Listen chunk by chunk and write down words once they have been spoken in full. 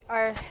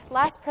our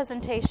last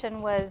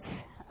presentation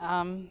was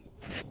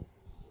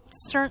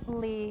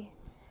certainly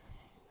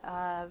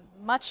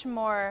much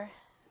more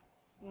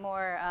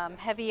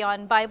heavy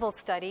on Bible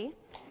study,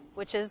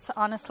 which is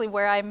honestly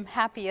where I'm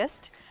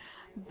happiest.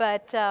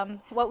 But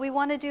what we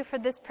want to do for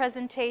this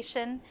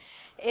presentation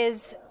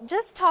is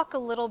just talk a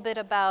little bit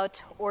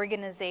about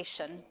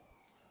organization.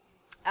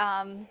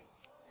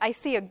 I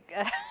see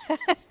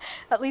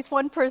at least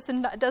one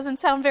person doesn't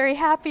sound very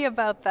happy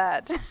about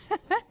that.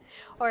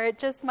 Or it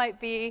just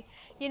might be,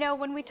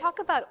 when we talk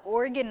about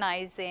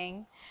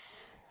organizing,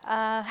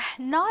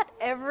 not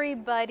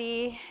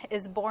everybody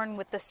is born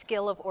with the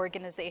skill of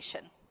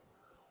organization,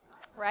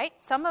 right?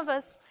 Some of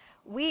us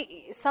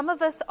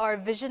are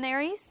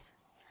visionaries.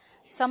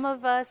 Some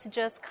of us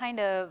just kind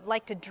of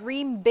like to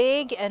dream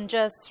big and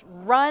just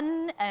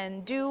run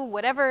and do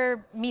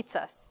whatever meets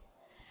us.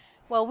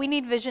 Well, we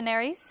need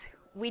visionaries.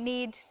 We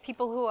need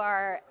people who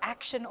are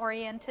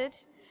action-oriented.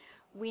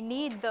 We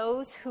need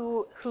those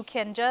who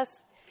can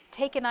just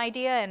take an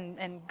idea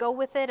and go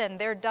with it, and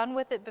they're done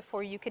with it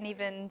before you can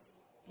even,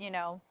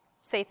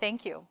 say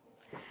thank you.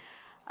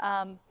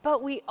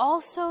 But we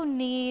also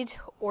need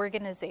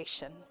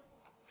organization.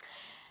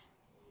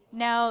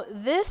 Now,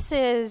 this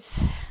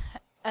is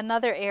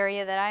another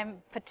area that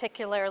I'm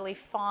particularly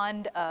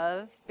fond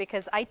of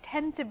because I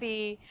tend to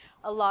be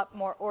a lot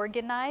more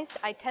organized.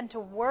 I tend to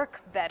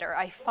work better.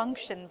 I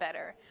function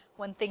better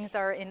when things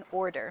are in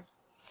order.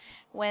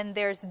 When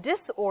there's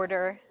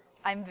disorder,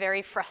 I'm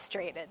very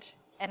frustrated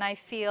and I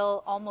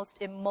feel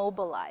almost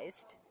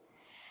immobilized.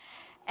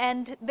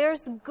 And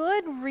there's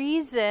good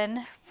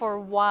reason for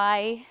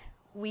why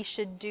we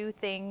should do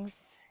things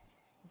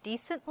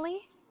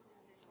decently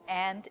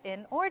and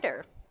in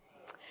order.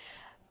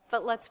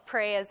 But let's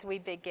pray as we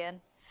begin.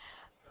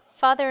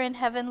 Father in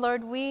heaven,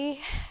 Lord,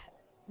 we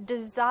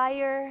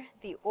desire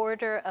the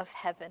order of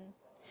heaven.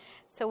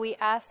 So we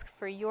ask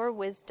for your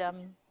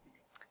wisdom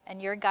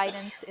and your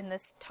guidance in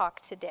this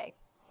talk today.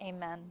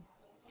 Amen.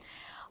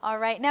 All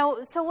right.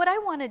 Now, so what I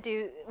want to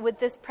do with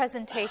this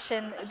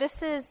presentation,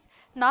 this is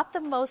not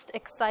the most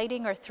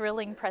exciting or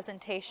thrilling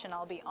presentation,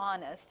 I'll be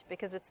honest,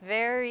 because it's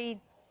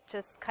very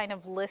just kind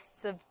of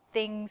lists of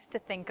things to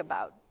think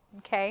about,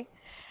 okay?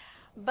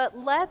 But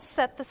let's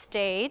set the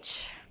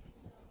stage.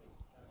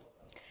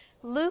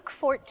 Luke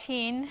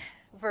 14,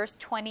 verse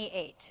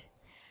 28.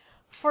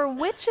 For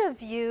which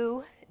of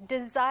you,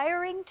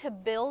 desiring to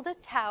build a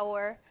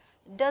tower,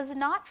 does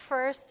not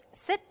first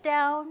sit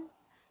down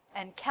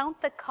and count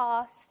the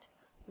cost,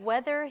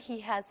 whether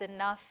he has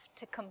enough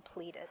to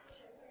complete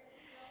it?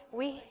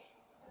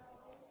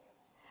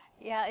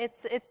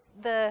 It's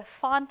the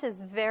font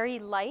is very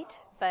light,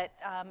 but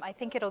I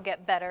think it'll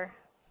get better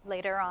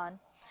later on.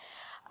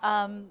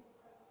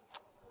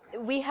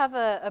 We have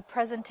a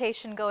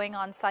presentation going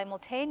on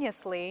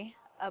simultaneously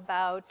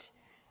about,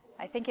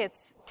 I think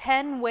it's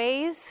 10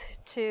 ways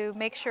to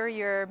make sure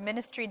your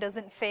ministry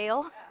doesn't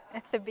fail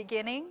at the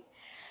beginning.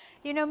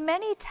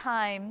 Many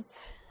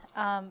times,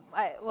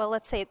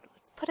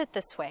 let's put it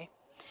this way.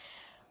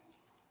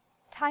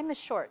 Time is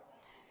short.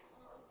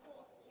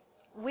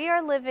 We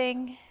are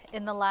living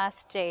in the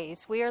last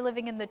days. We are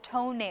living in the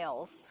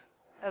toenails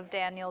of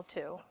Daniel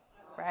 2,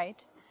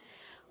 right?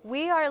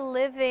 We are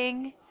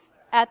living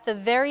at the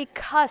very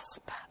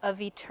cusp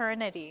of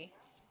eternity.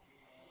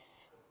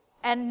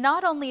 And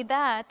not only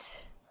that,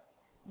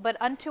 but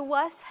unto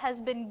us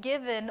has been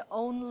given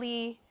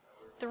only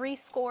 70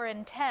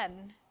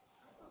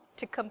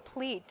 to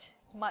complete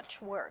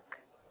much work.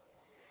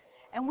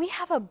 And we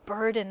have a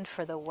burden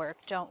for the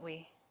work, don't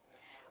we?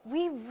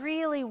 We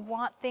really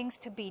want things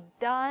to be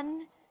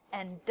done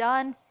and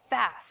done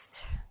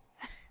fast,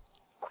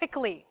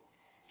 quickly,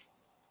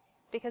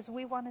 because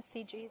we want to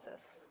see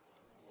Jesus.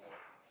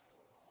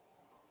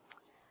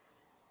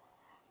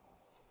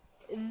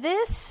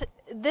 This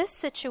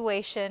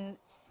situation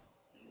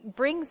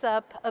brings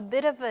up a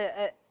bit of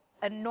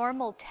a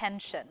normal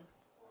tension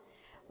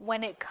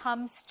when it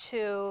comes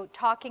to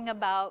talking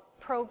about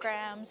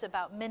programs,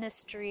 about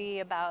ministry,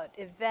 about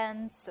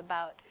events,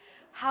 about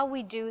how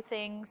we do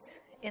things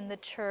in the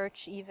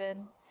church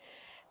even.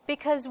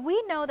 Because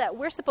we know that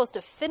we're supposed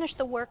to finish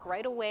the work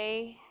right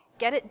away,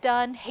 get it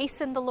done,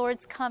 hasten the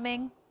Lord's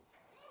coming.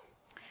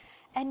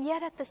 And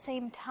yet at the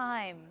same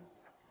time,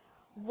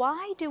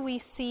 why do we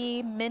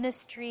see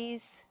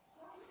ministries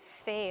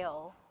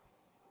fail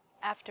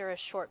after a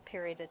short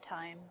period of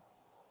time?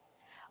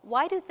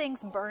 Why do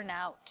things burn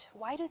out?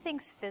 Why do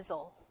things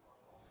fizzle?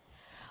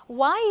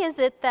 Why is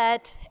it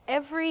that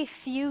every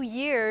few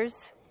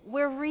years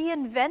we're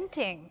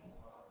reinventing?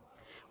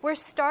 We're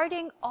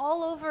starting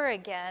all over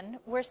again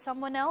where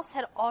someone else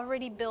had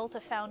already built a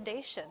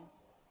foundation.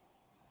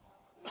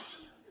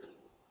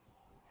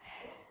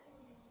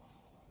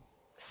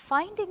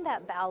 Finding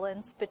that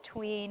balance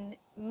between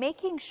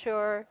making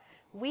sure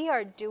we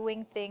are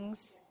doing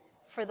things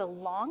for the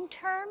long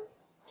term,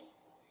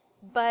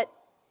 but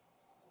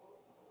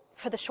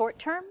for the short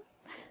term?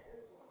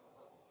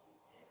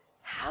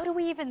 How do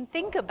we even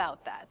think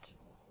about that?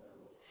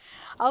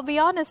 I'll be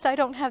honest, I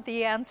don't have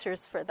the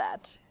answers for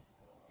that.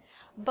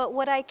 But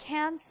what I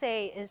can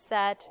say is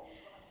that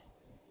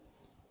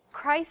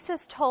Christ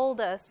has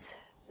told us,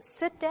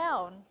 sit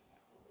down,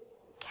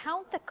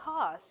 count the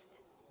cost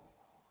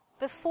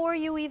before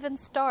you even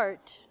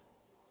start,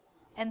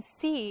 and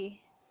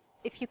see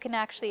if you can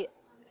actually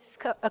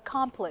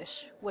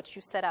accomplish what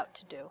you set out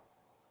to do.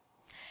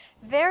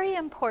 Very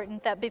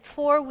important that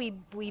before we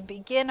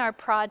begin our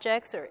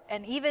projects,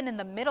 and even in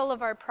the middle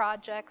of our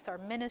projects, our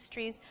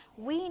ministries,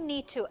 we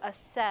need to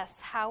assess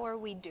how are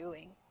we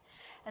doing.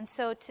 And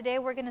so today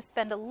we're going to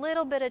spend a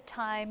little bit of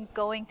time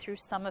going through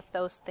some of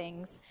those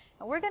things.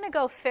 And we're going to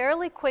go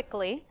fairly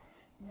quickly,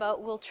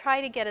 but we'll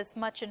try to get as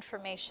much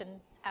information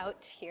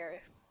out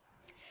here.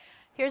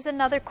 Here's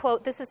another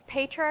quote. This is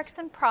Patriarchs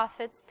and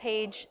Prophets,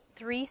 page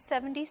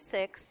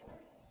 376.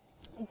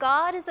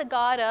 God is a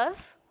God of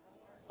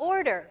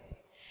order.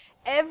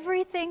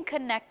 Everything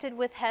connected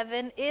with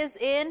heaven is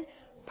in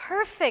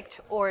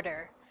perfect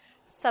order.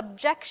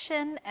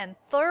 Subjection and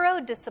thorough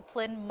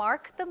discipline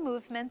mark the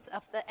movements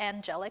of the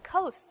angelic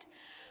host.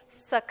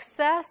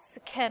 Success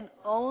can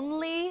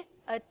only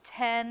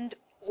attend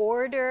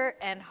order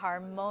and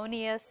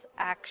harmonious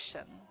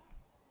action.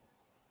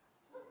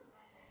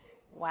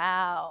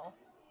 Wow.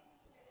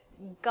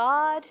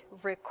 God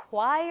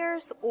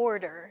requires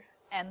order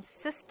and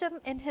system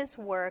in his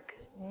work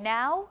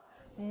now,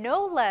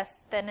 no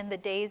less than in the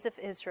days of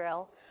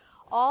Israel.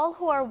 All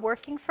who are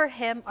working for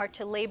him are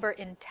to labor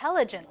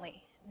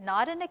intelligently,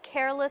 not in a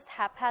careless,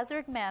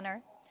 haphazard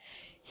manner.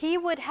 He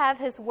would have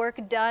his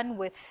work done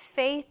with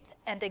faith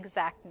and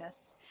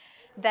exactness,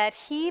 that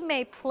he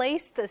may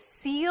place the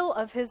seal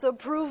of his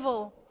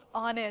approval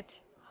on it.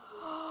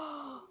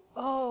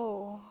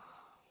 Oh,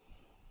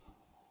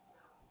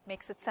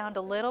 makes it sound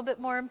a little bit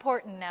more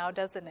important now,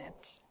 doesn't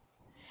it?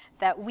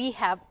 That we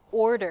have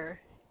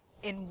order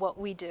in what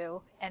we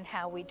do and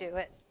how we do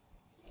it.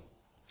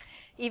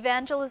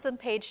 Evangelism,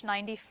 page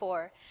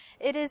 94.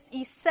 It is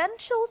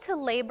essential to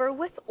labor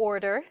with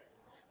order,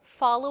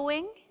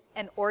 following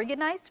an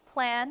organized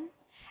plan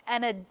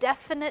and a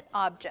definite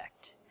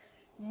object.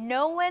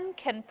 No one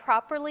can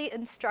properly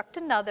instruct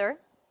another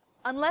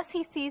unless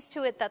he sees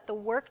to it that the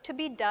work to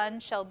be done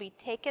shall be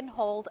taken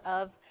hold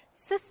of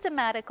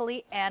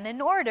systematically and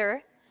in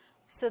order,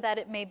 so that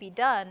it may be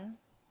done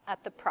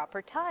at the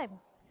proper time.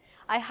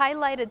 I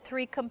highlighted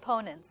 3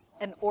 components: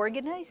 an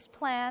organized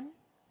plan,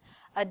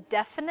 a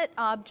definite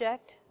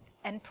object,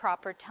 and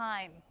proper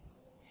time.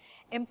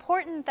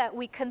 Important that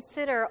we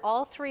consider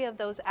all 3 of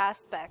those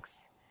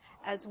aspects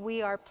as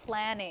we are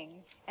planning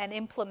and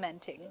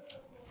implementing.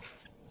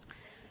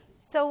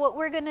 So what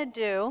we're going to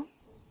do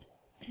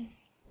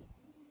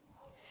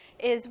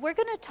is we're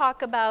going to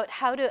talk about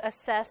how to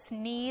assess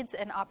needs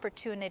and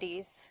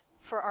opportunities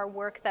for our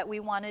work that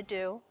we want to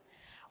do.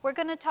 We're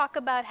going to talk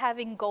about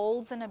having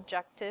goals and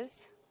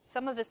objectives.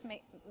 Some of us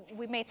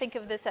may think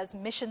of this as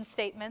mission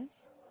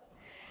statements.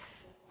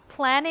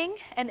 Planning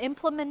and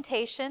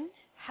implementation,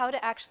 how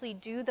to actually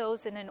do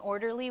those in an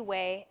orderly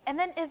way. And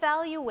then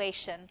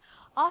evaluation.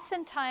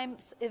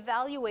 Oftentimes,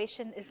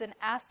 evaluation is an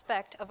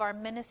aspect of our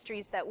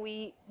ministries that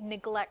we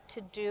neglect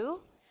to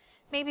do.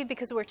 Maybe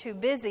because we're too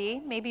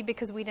busy, maybe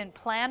because we didn't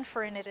plan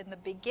for it in the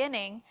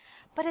beginning,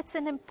 but it's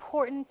an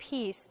important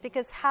piece,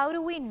 because how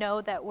do we know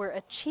that we're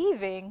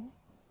achieving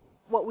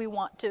what we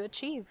want to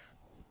achieve?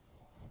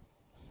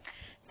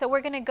 So we're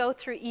going to go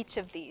through each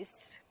of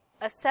these.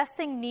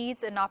 Assessing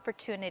needs and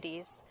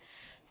opportunities.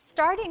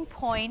 Starting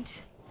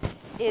point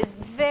is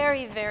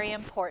very, very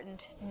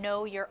important.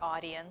 Know your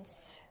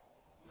audience.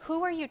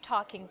 Who are you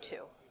talking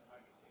to?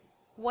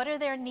 What are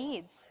their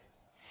needs?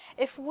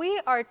 If we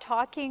are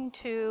talking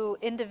to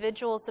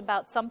individuals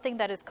about something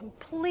that is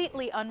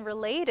completely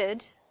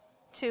unrelated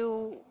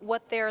to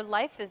what their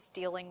life is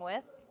dealing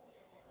with,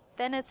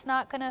 then it's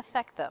not going to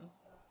affect them.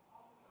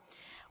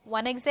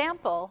 One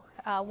example,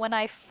 when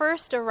I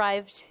first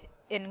arrived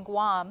in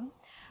Guam,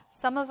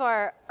 some of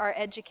our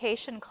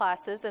education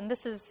classes, and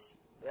this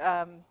is,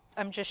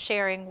 I'm just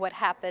sharing what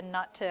happened,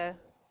 not to,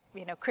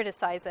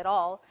 criticize at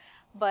all,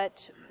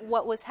 but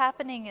what was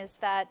happening is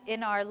that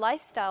in our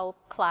lifestyle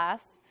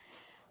class,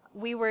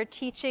 we were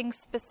teaching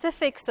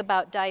specifics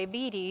about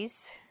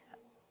diabetes,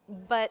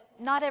 but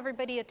not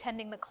everybody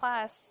attending the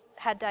class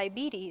had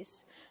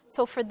diabetes.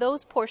 So for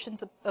those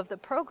portions of the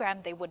program,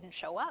 they wouldn't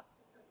show up.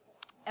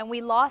 And we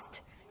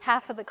lost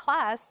half of the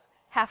class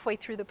halfway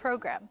through the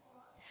program.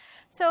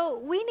 So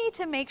we need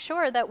to make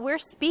sure that we're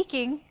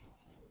speaking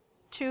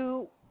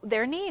to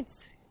their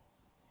needs.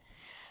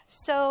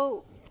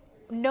 So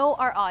know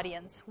our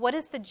audience. What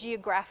is the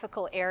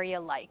geographical area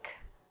like?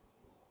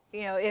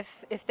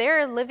 If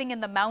they're living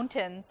in the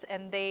mountains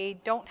and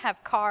they don't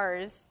have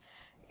cars,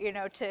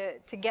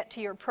 to get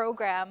to your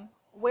program,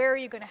 where are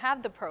you going to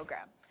have the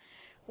program?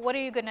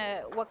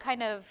 What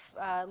kind of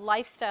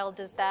lifestyle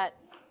does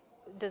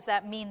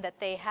that mean that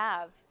they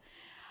have?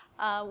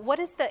 What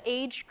is the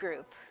age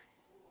group?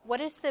 What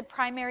is the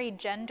primary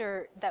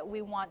gender that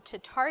we want to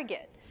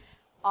target?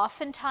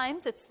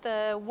 Oftentimes, it's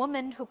the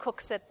woman who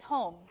cooks at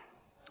home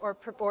or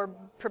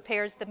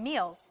prepares the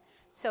meals.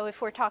 So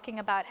if we're talking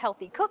about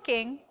healthy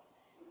cooking,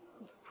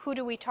 who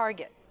do we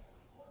target?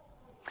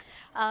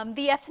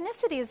 The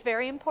ethnicity is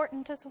very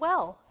important as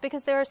well,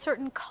 because there are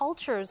certain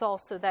cultures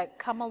also that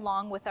come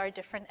along with our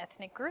different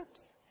ethnic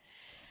groups.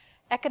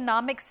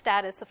 Economic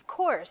status, of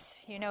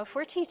course. If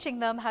we're teaching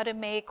them how to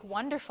make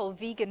wonderful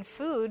vegan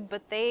food,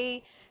 but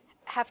they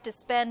have to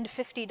spend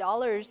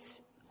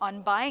 $50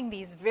 on buying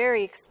these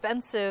very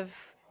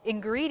expensive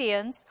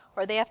ingredients,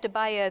 or they have to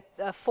buy a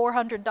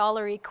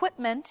 $400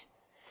 equipment,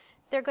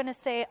 they're going to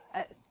say,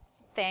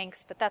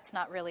 thanks, but that's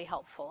not really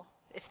helpful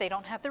if they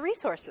don't have the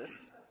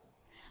resources.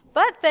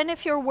 But then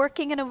if you're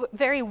working in a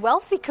very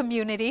wealthy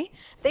community,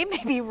 they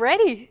may be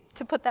ready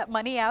to put that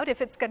money out if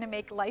it's going to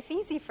make life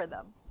easy for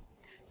them.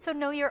 So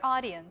know your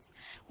audience.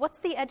 What's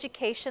the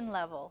education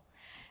level?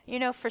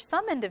 For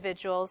some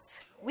individuals,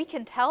 we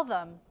can tell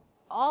them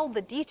all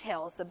the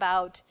details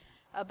about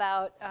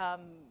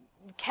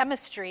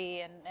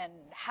chemistry and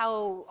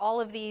how all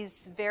of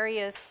these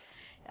various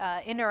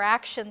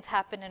interactions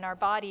happen in our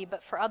body,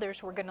 but for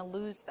others, we're going to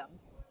lose them.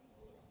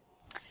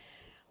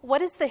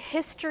 What is the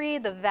history,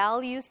 the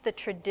values, the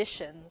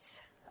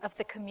traditions of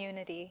the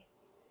community?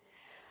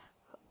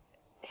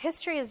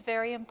 History is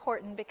very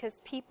important because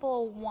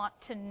people want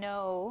to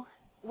know.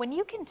 When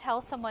you can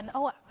tell someone,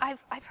 oh,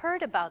 I've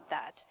heard about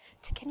that.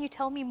 Can you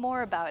tell me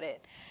more about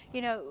it?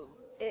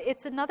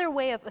 It's another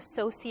way of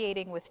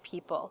associating with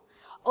people,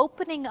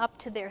 opening up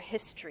to their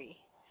history,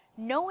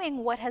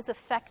 knowing what has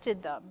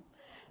affected them.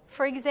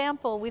 For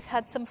example, we've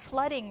had some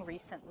flooding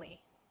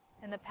recently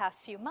in the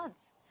past few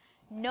months.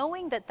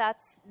 Knowing that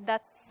that's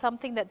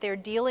something that they're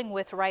dealing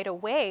with right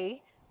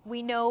away,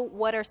 we know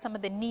what are some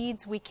of the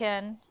needs we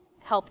can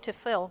help to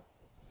fill.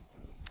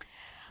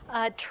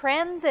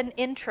 Trends and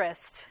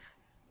interests.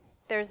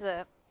 There's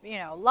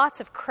lots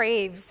of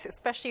craves,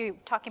 especially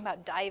talking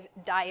about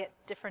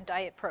different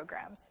diet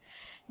programs.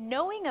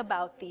 Knowing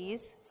about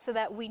these so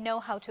that we know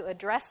how to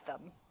address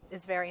them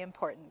is very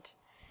important.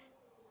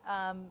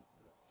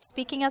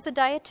 Speaking as a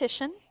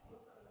dietitian,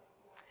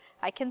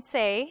 I can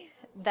say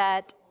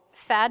that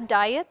fad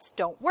diets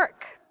don't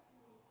work.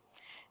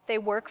 They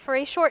work for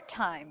a short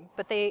time,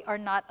 but they are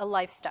not a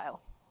lifestyle.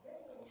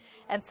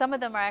 And some of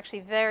them are actually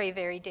very,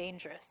 very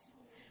dangerous.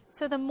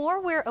 So the more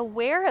we're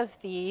aware of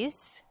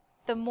these,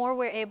 the more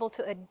we're able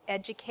to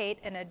educate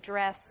and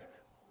address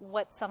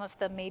what some of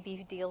them may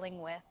be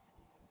dealing with.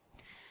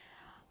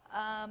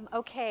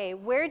 Okay,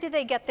 where do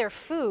they get their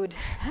food?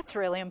 That's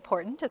really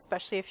important,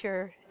 especially if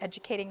you're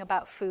educating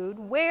about food.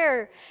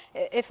 Where,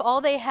 if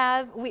all they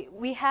have,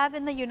 we have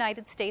in the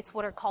United States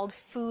what are called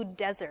food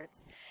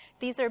deserts.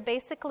 These are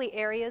basically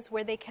areas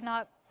where they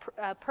cannot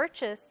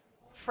purchase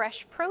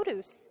fresh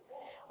produce.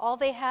 All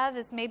they have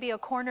is maybe a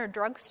corner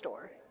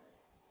drugstore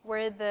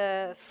where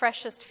the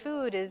freshest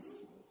food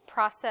is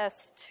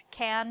processed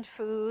canned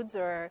foods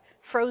or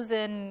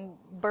frozen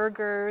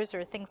burgers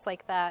or things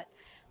like that.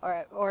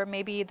 Or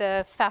maybe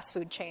the fast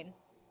food chain.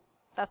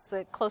 That's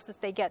the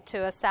closest they get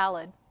to a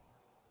salad,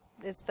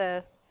 is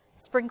the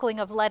sprinkling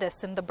of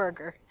lettuce in the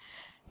burger.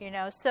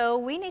 So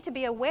we need to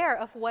be aware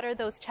of what are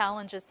those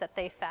challenges that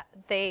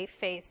they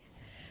face.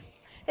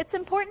 It's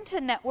important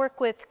to network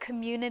with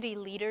community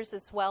leaders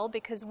as well,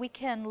 because we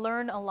can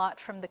learn a lot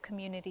from the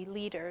community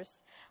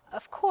leaders.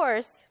 Of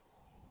course,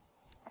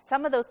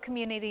 some of those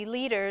community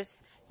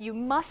leaders, you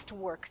must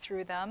work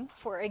through them.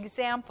 For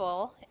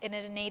example, in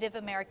a Native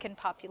American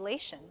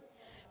population,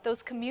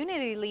 those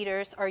community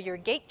leaders are your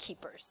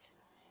gatekeepers.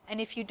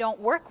 And if you don't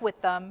work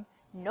with them,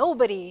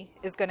 nobody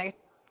is going to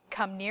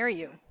come near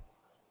you.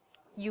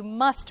 You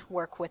must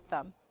work with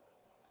them.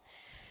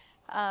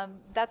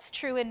 That's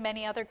true in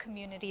many other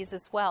communities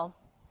as well.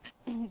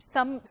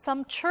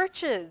 Some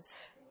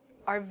churches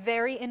are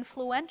very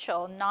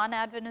influential,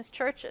 non-Adventist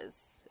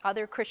churches.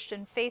 Other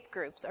Christian faith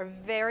groups are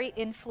very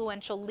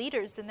influential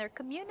leaders in their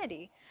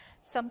community.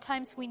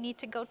 Sometimes we need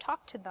to go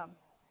talk to them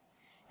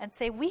and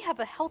say, we have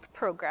a health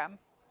program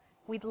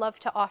we'd love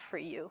to offer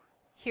you.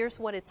 Here's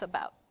what it's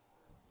about.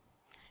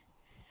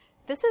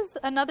 This is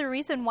another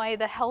reason why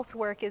the health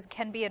work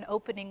can be an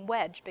opening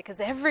wedge, because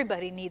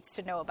everybody needs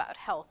to know about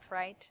health,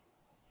 right?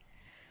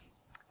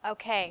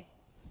 Okay,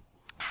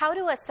 how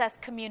to assess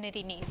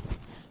community needs.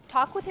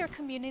 Talk with your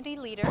community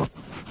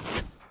leaders.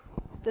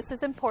 This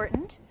is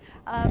important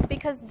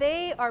because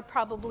they are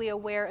probably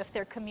aware of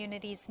their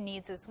community's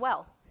needs as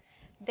well.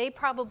 They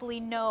probably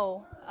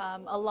know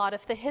a lot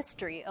of the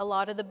history, a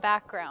lot of the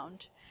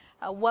background,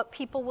 what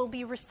people will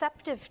be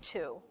receptive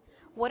to.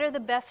 What are the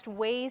best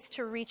ways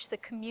to reach the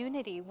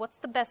community? What's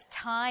the best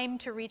time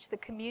to reach the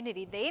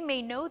community? They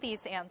may know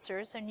these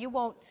answers, and you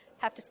won't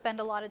have to spend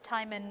a lot of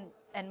time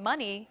and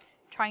money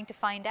trying to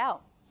find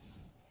out.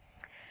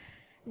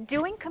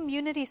 Doing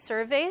community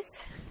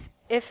surveys.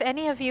 If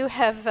any of you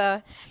have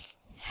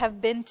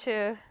been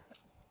to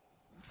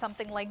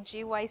something like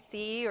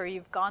GYC, or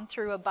you've gone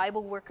through a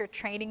Bible worker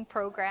training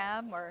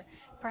program, or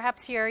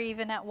perhaps you're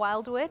even at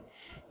Wildwood,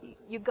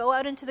 you go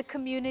out into the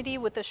community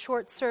with a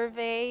short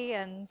survey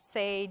and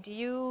say, do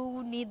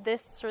you need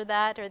this or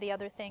that or the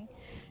other thing?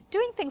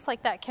 Doing things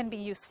like that can be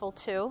useful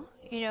too.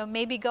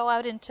 Maybe go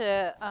out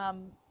into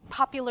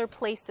popular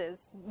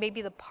places,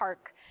 maybe the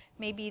park,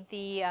 maybe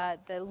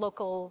the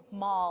local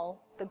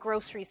mall, the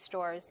grocery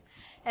stores,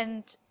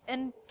 and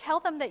tell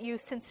them that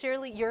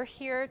you're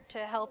here to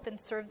help and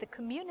serve the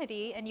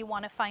community, and you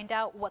want to find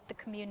out what the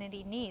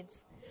community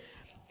needs.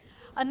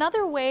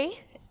 Another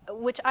way,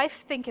 which I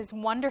think is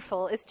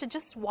wonderful, is to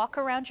just walk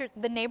around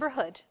the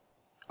neighborhood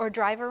or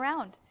drive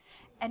around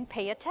and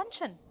pay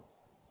attention.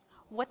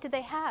 What do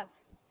they have?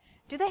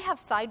 Do they have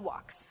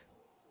sidewalks?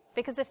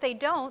 Because if they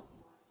don't,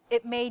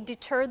 it may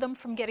deter them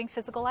from getting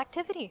physical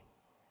activity.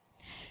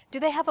 Do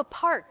they have a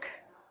park?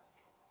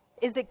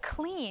 Is it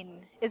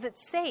clean? Is it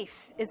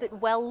safe? Is it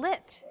well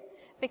lit?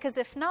 Because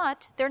if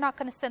not, they're not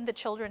going to send the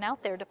children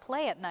out there to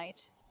play at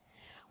night.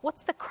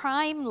 What's the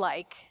crime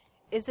like?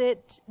 Is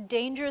it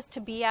dangerous to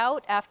be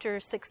out after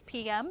 6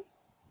 p.m.?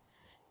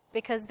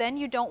 Because then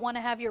you don't want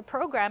to have your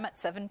program at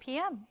 7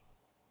 p.m.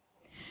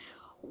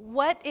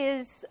 What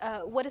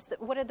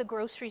are the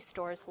grocery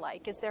stores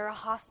like? Is there a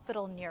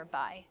hospital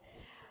nearby?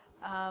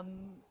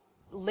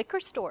 Liquor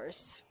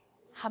stores.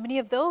 How many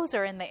of those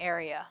are in the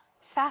area?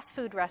 Fast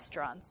food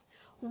restaurants.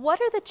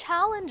 What are the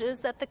challenges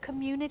that the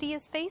community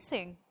is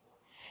facing?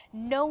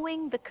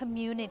 Knowing the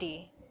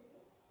community.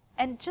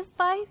 And just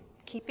by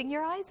keeping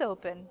your eyes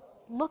open,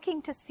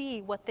 looking to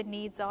see what the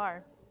needs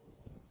are.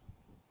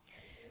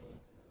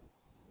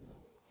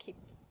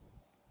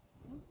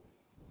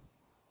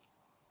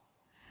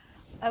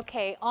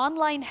 Okay,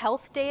 online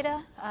health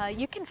data.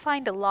 You can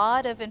find a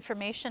lot of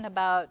information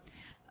about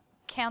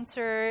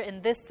cancer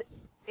in this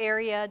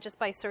area just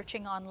by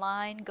searching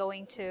online,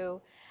 going to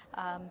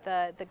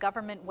the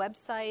government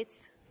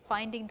websites,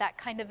 finding that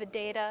kind of a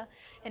data.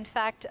 In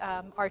fact,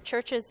 our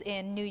churches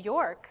in New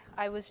York,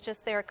 I was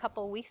just there a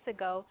couple weeks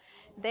ago,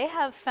 they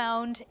have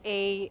found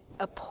a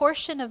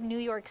portion of New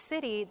York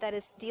City that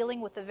is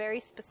dealing with a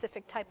very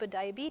specific type of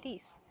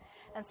diabetes.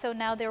 And so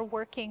now they're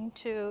working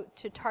to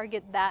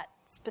target that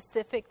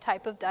specific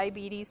type of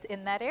diabetes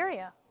in that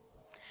area.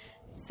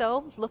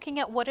 So looking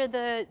at what are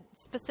the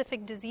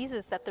specific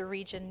diseases that the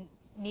region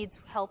needs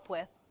help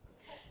with.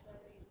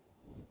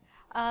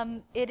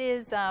 It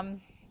is,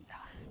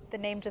 the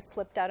name just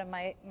slipped out of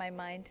my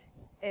mind.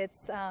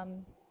 It's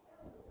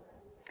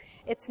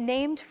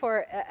named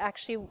for,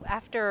 actually,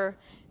 after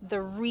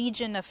the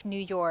region of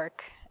New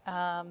York.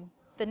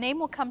 The name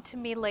will come to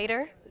me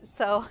later,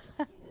 so...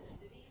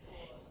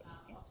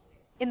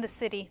 In the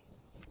city.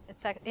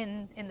 It's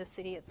in the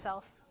city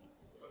itself.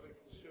 Are they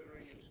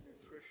considering it's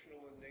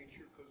nutritional in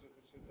nature? Because if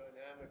it's a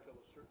dynamic of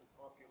a certain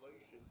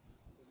population,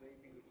 it may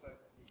be the type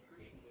of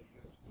nutrition they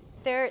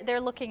get. They're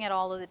looking at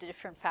all of the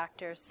different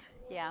factors.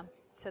 Yeah.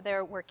 So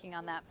they're working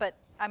on that. But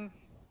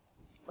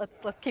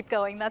let's keep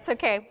going. That's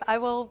okay. I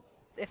will,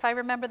 if I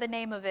remember the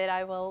name of it,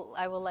 I will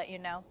let you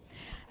know.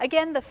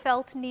 Again, the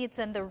felt needs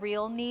and the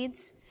real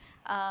needs.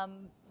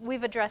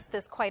 We've addressed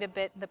this quite a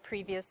bit in the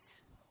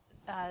previous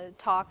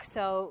talk.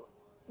 So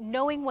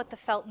knowing what the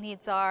felt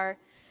needs are,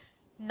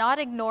 not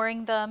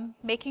ignoring them,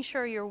 making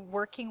sure you're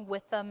working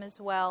with them as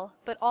well,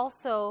 but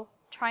also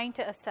trying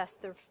to assess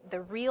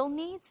the real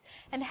needs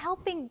and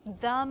helping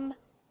them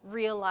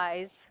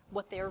realize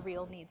what their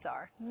real needs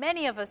are.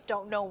 Many of us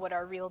don't know what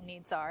our real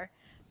needs are,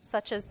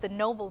 such as the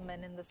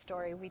nobleman in the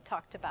story we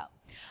talked about.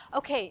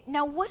 Okay,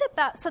 now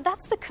so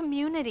that's the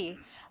community,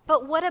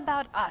 but what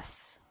about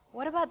us?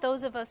 What about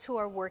those of us who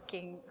are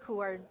working, who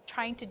are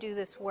trying to do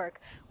this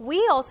work?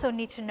 We also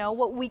need to know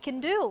what we can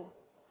do.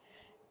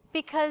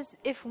 Because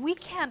if we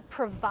can't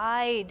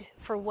provide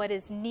for what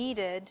is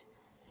needed,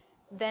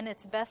 then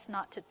it's best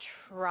not to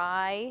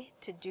try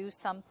to do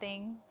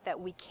something that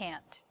we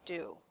can't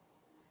do.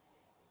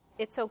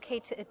 It's okay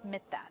to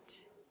admit that.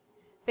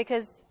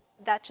 Because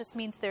that just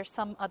means there's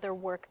some other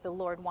work the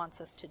Lord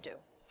wants us to do.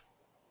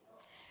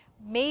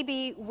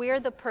 Maybe we're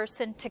the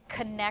person to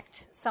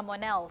connect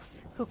someone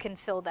else who can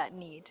fill that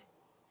need.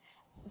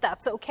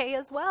 That's okay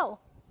as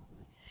well.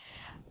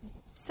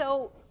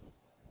 So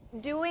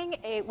doing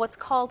what's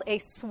called a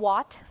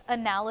SWOT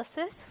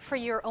analysis for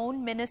your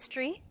own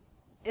ministry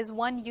is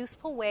one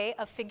useful way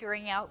of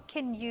figuring out,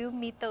 can you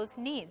meet those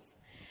needs?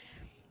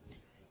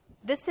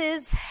 This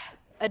is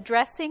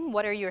addressing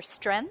what are your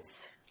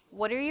strengths,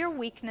 what are your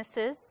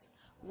weaknesses,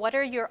 what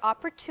are your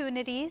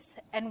opportunities,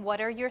 and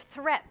what are your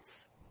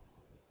threats.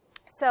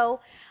 So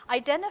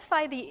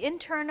identify the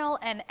internal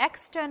and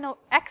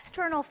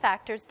external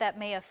factors that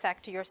may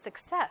affect your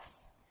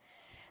success.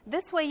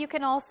 This way you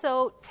can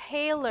also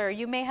tailor.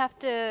 You may have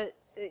to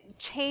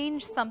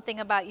change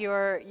something about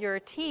your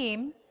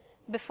team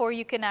before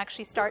you can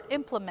actually start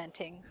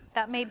implementing.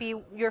 That may be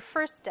your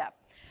first step.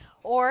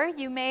 Or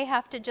you may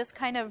have to just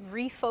kind of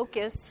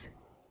refocus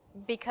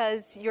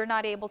because you're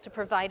not able to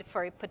provide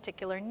for a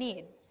particular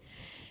need.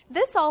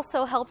 This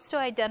also helps to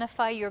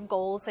identify your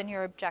goals and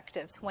your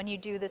objectives when you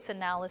do this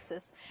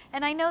analysis.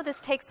 And I know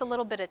this takes a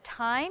little bit of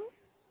time,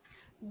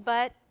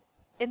 but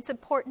it's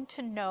important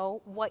to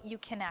know what you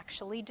can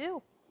actually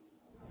do.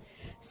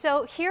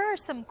 So here are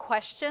some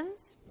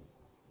questions.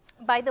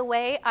 By the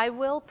way, I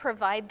will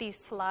provide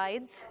these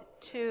slides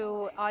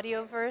to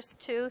Audioverse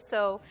too,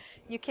 so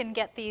you can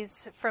get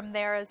these from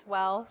there as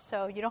well.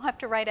 So you don't have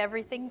to write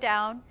everything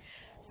down.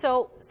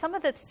 So some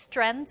of the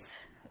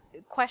strengths,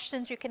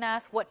 questions you can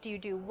ask: what do you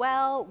do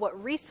well?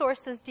 What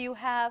resources do you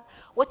have?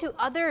 What do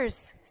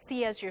others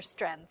see as your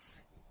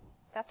strengths?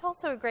 That's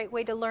also a great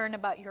way to learn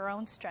about your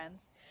own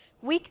strengths.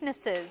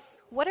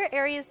 Weaknesses: what are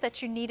areas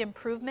that you need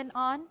improvement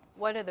on?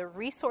 What are the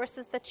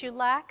resources that you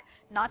lack?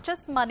 Not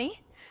just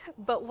money,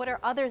 but what are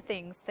other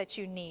things that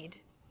you need?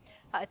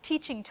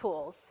 Teaching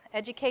tools,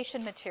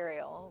 education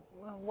material,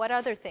 what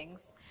other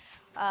things?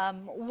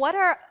 What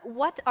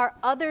are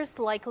others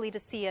likely to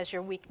see as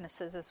your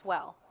weaknesses as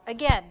well?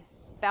 Again,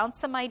 bounce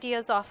some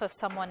ideas off of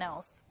someone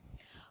else.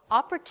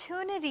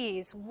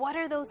 Opportunities: what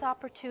are those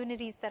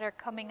opportunities that are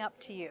coming up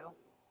to you?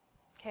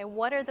 Okay,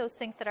 what are those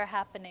things that are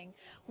happening?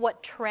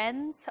 What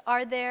trends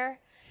are there?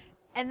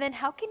 And then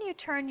how can you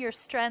turn your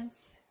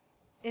strengths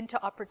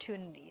into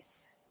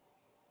opportunities?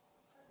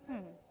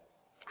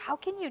 How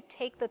can you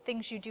take the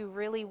things you do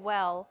really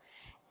well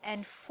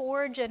and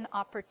forge an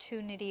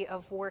opportunity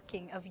of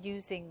working, of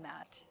using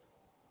that?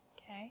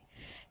 Okay.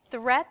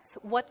 Threats: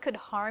 what could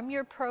harm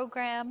your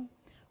program?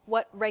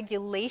 What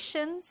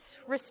regulations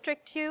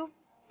restrict you?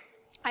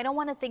 I don't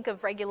want to think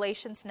of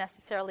regulations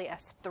necessarily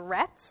as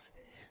threats,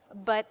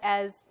 but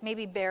as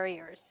maybe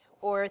barriers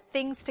or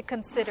things to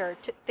consider,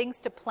 things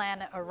to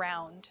plan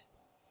around.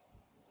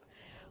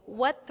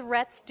 What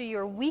threats do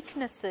your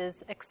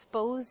weaknesses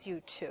expose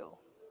you to?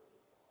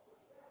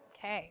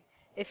 Okay.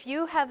 If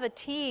you have a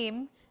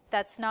team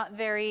that's not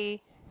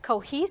very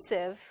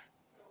cohesive,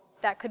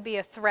 that could be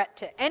a threat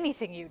to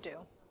anything you do.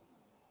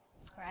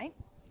 Right?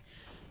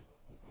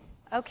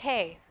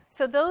 Okay,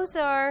 so those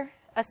are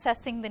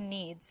assessing the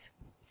needs.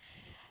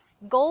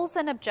 Goals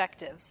and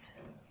objectives.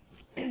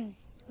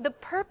 The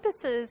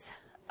purposes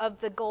of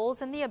the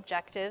goals and the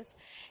objectives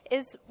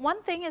is,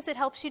 one thing is it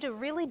helps you to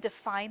really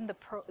define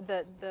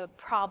the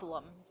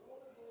problem.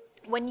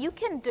 When you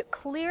can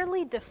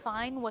clearly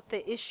define what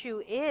the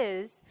issue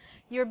is,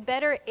 you're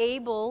better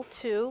able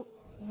to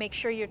make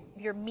sure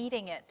you're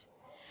meeting it.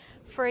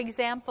 For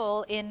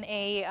example, in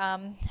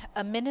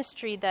a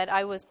ministry that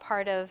I was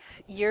part of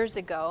years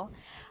ago,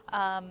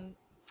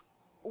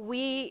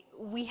 we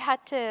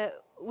had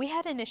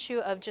an issue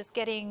of just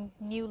getting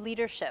new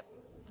leadership,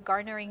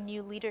 garnering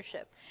new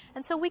leadership.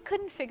 And so we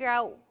couldn't figure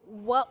out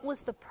what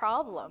was the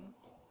problem.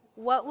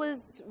 What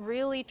was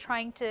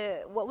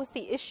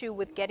the issue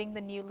with getting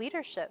the new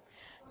leadership?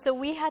 So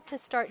we had to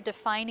start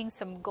defining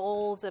some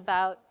goals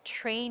about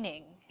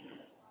training.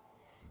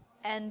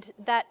 And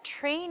that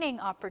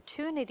training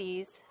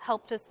opportunities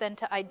helped us then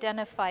to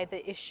identify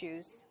the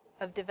issues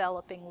of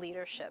developing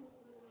leadership.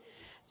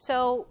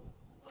 So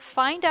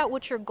find out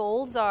what your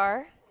goals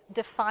are,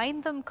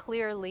 define them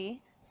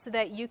clearly so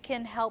that you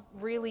can help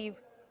really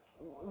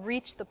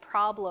reach the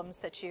problems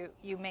that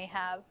you may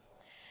have.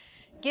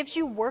 Gives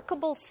you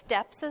workable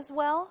steps as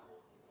well.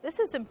 This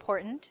is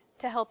important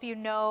to help you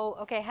know,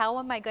 okay, how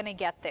am I going to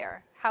get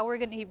there? How are we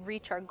going to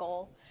reach our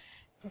goal?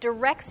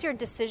 Directs your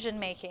decision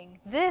making.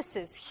 This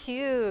is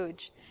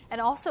huge.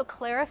 And also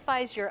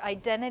clarifies your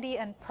identity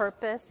and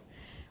purpose.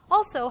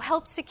 Also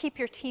helps to keep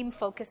your team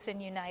focused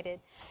and united.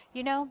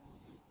 You know,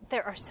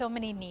 there are so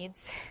many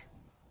needs.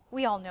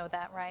 We all know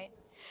that, right?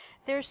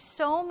 There's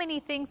so many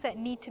things that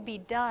need to be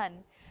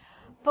done.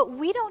 But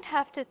we don't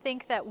have to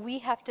think that we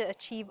have to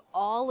achieve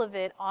all of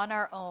it on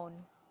our own.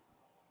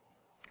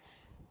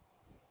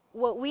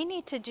 What we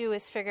need to do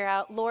is figure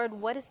out, Lord,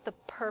 what is the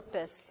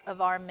purpose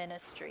of our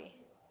ministry?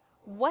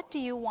 What do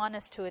you want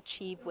us to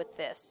achieve with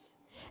this?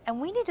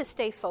 And we need to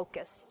stay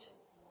focused.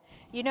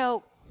 You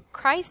know,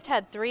 Christ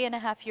had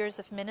 3.5 years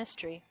of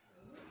ministry.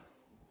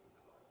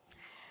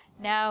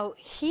 Now,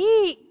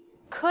 he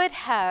could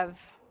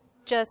have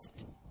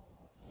just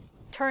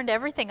turned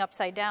everything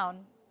upside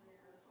down.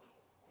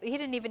 He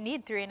didn't even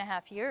need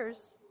 3.5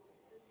 years.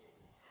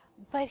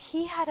 But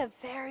he had a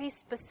very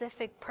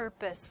specific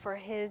purpose for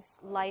his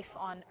life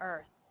on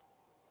earth.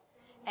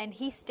 And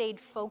he stayed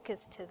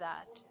focused to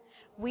that.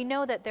 We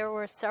know that there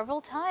were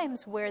several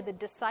times where the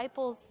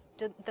disciples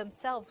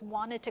themselves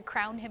wanted to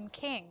crown him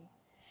king.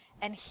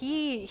 And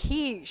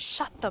he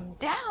shut them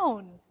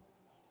down.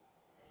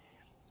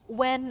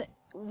 When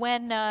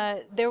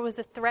there was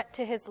a threat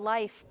to his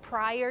life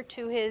prior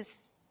to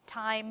his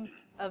time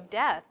of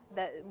death,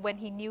 that when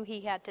he knew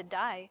he had to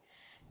die,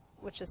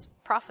 which is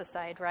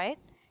prophesied, right?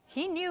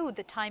 He knew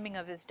the timing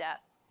of his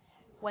death.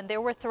 When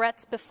there were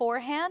threats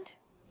beforehand,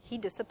 he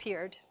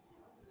disappeared.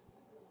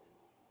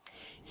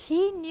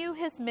 He knew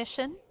his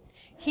mission.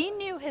 He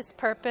knew his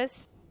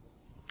purpose.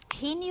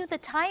 He knew the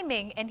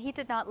timing, and he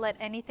did not let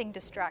anything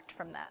distract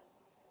from that.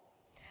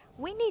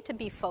 We need to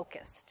be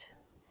focused.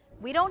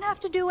 We don't have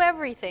to do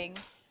everything,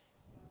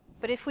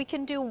 but if we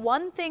can do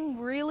one thing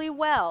really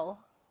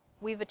well,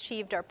 we've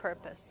achieved our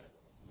purpose.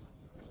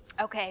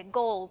 Okay,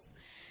 goals.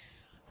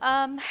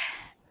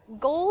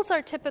 Goals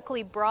are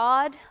typically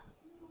broad,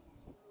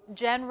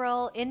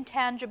 general,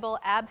 intangible,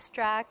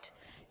 abstract.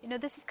 You know,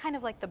 this is kind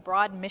of like the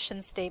broad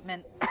mission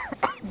statement.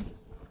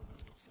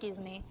 Excuse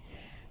me.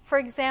 For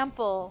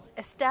example,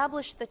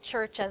 establish the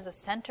church as a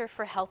center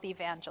for health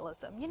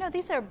evangelism. You know,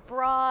 these are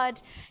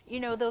broad, you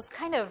know, those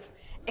kind of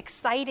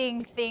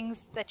exciting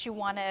things that you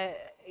want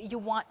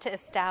to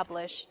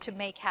establish to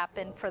make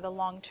happen for the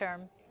long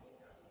term.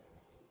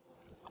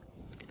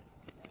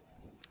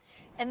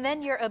 And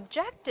then your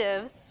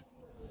objectives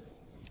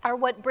are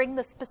what bring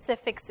the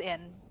specifics in.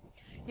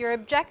 Your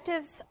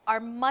objectives are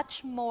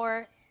much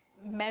more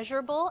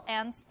measurable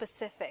and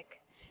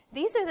specific.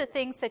 These are the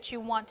things that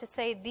you want to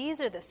say, these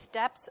are the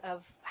steps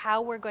of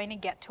how we're going to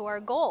get to our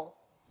goal.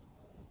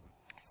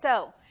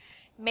 So,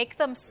 make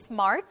them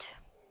SMART,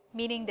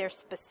 meaning they're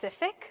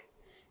specific,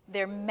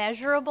 they're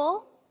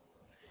measurable.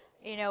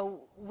 You know,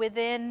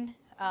 within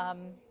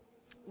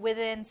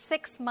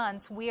 6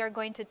 months, we are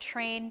going to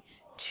train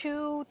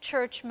 2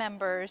 church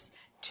members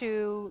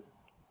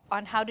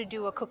on how to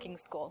do a cooking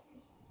school.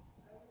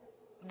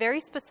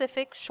 Very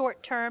specific,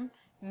 short-term,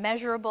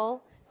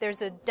 measurable.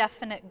 There's a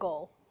definite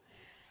goal.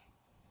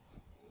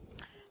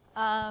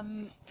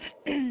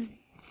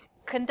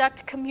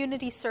 Conduct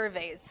community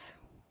surveys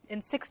in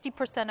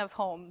 60% of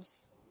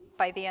homes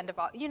by the end of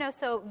all.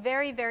 So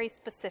very, very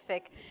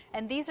specific.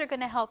 And these are going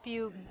to help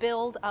you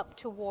build up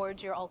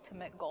towards your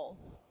ultimate goal.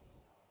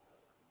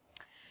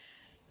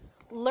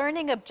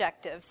 Learning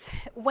objectives.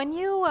 When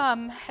you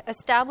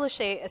establish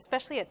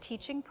especially a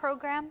teaching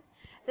program,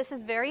 this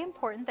is very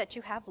important that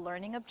you have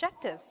learning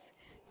objectives.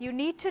 You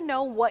need to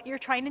know what you're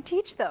trying to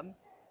teach them,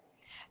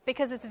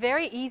 because it's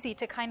very easy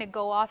to kind of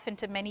go off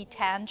into many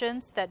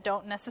tangents that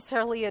don't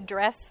necessarily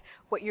address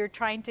what you're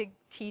trying to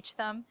teach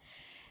them.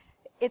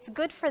 It's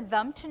good for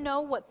them to know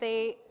what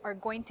they are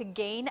going to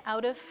gain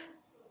out of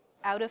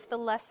the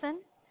lesson,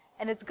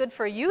 and it's good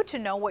for you to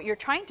know what you're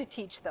trying to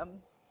teach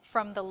them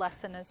from the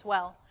lesson as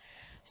well.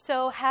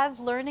 So have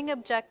learning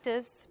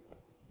objectives.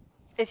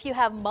 If you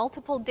have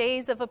multiple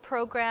days of a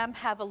program,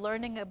 have a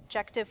learning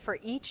objective for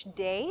each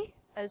day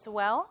as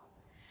well.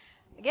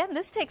 Again,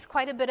 this takes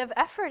quite a bit of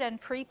effort and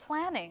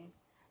pre-planning,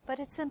 but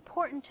it's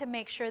important to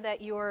make sure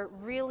that you're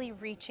really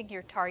reaching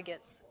your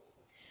targets.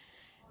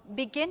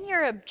 Begin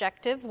your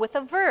objective with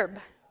a verb.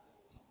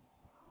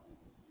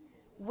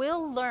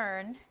 We'll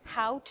learn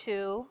how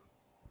to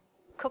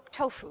cook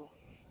tofu.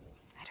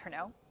 I don't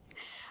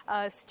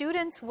know.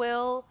 Students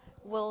will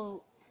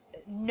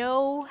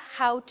know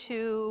how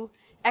to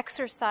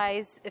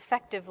exercise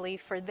effectively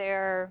for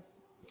their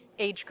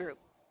age group.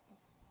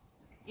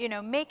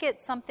 Make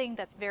it something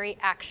that's very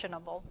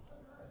actionable.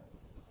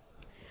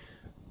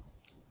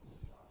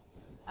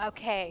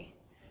 Okay,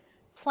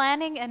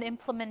 planning and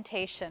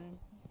implementation.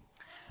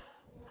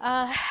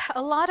 A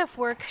lot of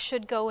work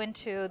should go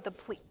into the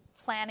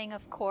planning,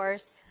 of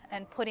course,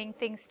 and putting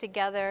things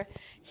together.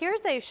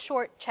 Here's a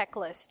short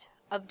checklist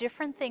of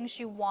different things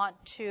you want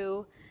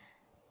to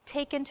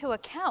take into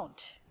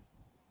account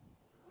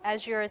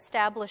as you're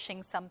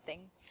establishing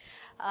something.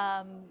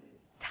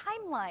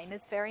 Timeline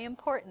is very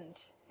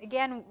important.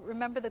 Again,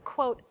 remember the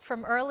quote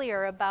from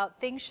earlier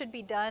about things should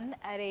be done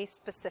at a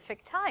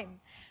specific time.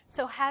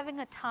 So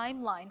having a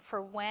timeline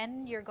for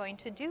when you're going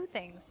to do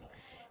things.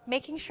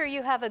 Making sure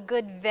you have a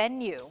good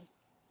venue.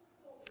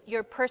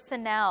 Your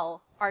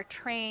personnel are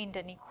trained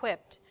and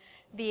equipped.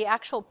 The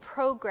actual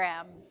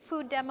program,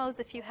 food demos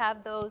if you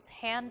have those,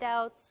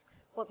 handouts,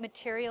 what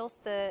materials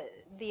the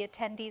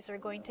attendees are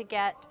going to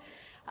get.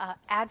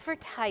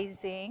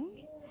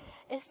 Advertising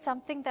is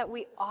something that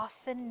we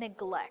often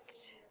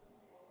neglect.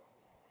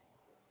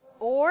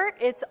 Or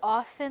it's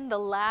often the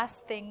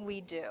last thing we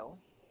do.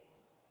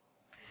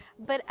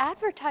 But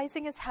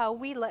advertising is how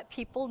we let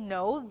people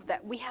know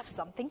that we have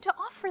something to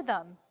offer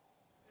them.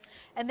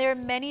 And there are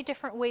many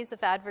different ways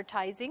of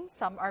advertising.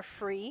 Some are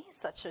free,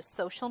 such as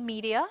social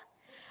media.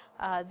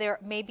 There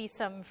may be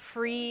some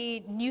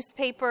free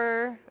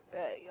newspaper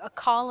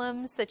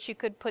columns that you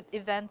could put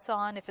events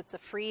on if it's a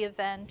free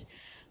event.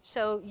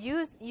 So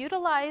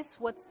utilize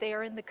what's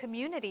there in the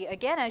community.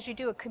 Again, as you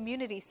do a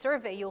community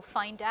survey, you'll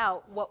find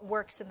out what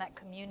works in that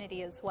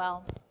community as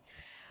well.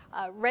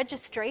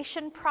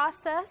 Registration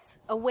process,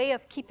 a way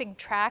of keeping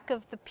track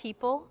of the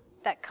people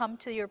that come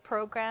to your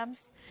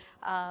programs,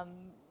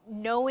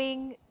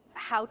 knowing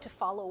how to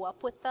follow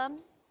up with them.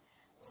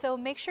 So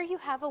make sure you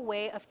have a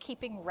way of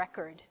keeping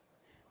record.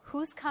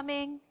 Who's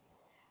coming?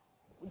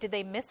 Did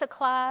they miss a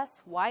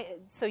class? Why?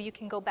 So you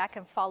can go back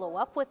and follow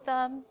up with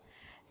them.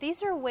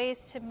 These are ways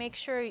to make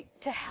sure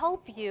to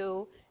help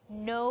you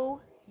know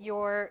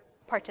your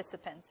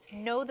participants,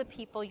 know the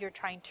people you're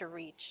trying to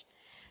reach.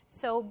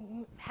 So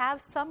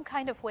have some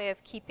kind of way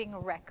of keeping a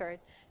record.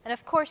 And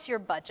of course, your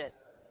budget.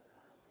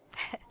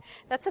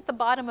 That's at the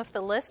bottom of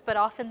the list, but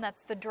often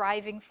that's the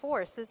driving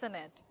force, isn't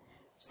it?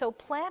 So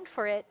plan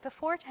for it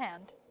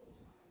beforehand.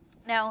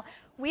 Now,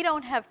 we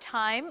don't have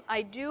time.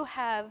 I do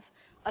have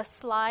a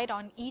slide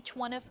on each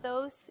one of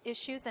those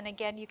issues, and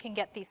again, you can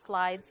get these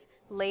slides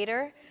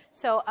later.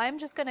 So I'm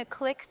just going to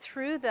click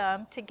through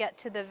them to get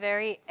to the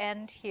very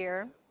end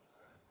here.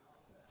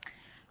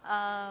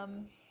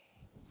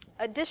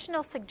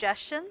 Additional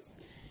suggestions.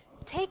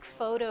 Take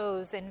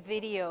photos and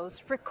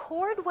videos.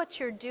 Record what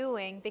you're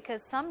doing,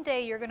 because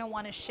someday you're going to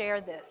want to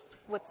share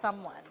this with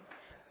someone.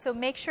 So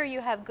make sure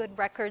you have good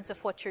records of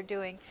what you're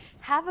doing.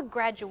 Have a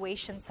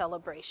graduation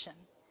celebration.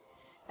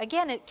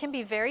 Again, it can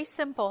be very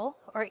simple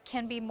or it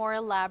can be more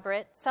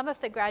elaborate. Some of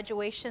the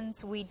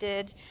graduations we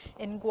did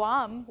in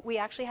Guam, we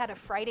actually had a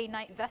Friday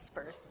night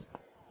Vespers.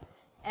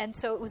 And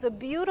so it was a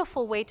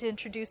beautiful way to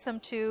introduce them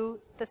to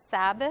the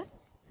Sabbath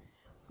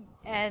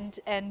and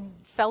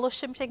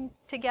fellowshipping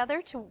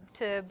together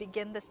to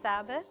begin the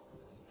Sabbath.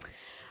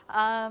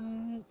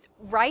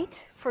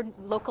 Write for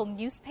local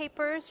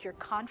newspapers, your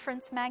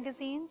conference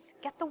magazines.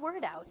 Get the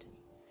word out.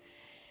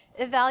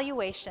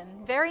 Evaluation,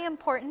 very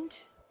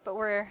important, but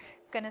we're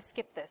going to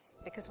skip this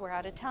because we're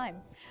out of time.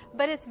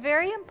 But it's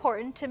very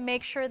important to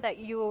make sure that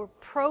your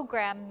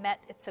program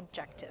met its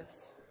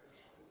objectives.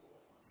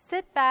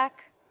 Sit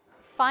back,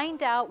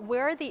 find out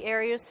where are the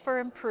areas for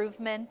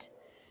improvement.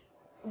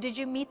 Did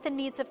you meet the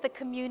needs of the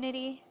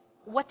community?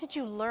 What did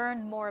you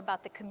learn more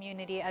about the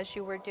community as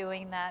you were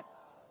doing that?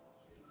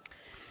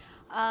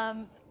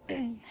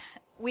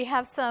 We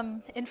have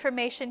some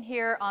information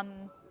here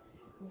on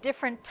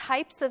different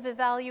types of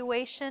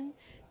evaluation,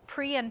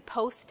 pre and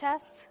post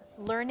tests,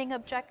 learning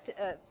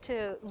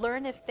to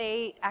learn if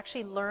they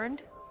actually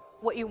learned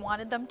what you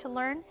wanted them to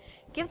learn.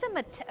 Give them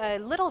a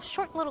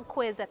short little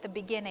quiz at the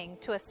beginning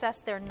to assess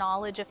their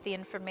knowledge of the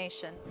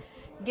information.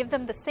 Give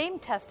them the same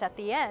test at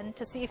the end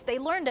to see if they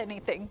learned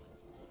anything.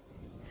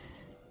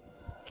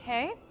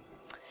 Okay,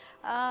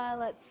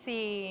 let's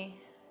see.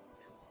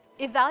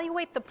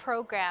 Evaluate the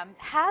program.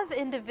 Have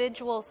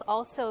individuals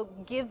also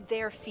give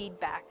their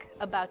feedback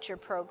about your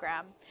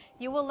program.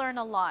 You will learn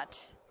a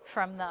lot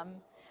from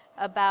them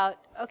about,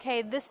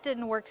 okay, this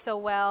didn't work so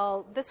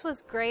well. This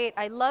was great.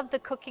 I love the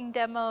cooking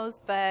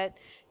demos, but,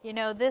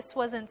 this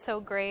wasn't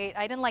so great.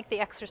 I didn't like the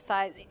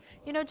exercise.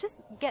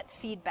 Just get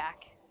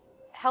feedback.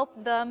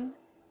 Help them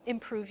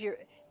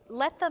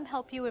let them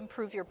help you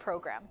improve your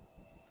program.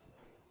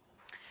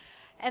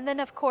 And then,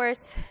 of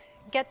course,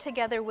 get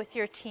together with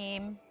your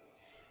team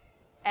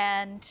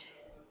and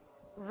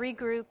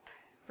regroup,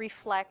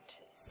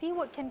 reflect, see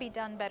what can be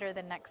done better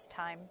the next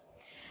time.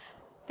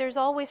 There's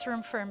always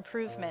room for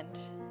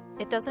improvement.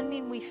 It doesn't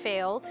mean we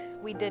failed,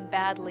 we did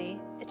badly.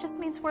 It just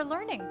means we're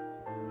learning,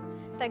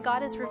 that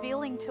God is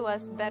revealing to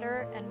us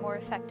better and more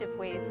effective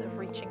ways of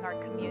reaching our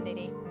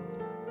community.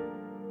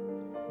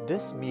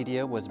 This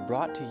media was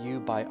brought to you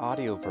by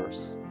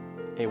Audioverse,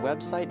 a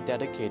website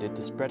dedicated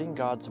to spreading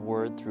God's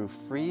Word through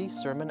free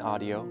sermon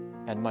audio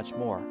and much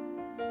more.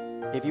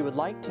 If you would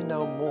like to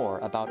know more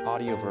about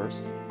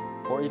Audioverse,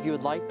 or if you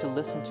would like to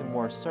listen to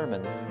more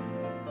sermons,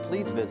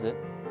 please visit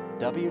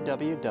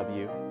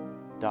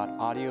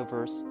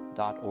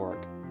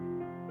www.audioverse.org.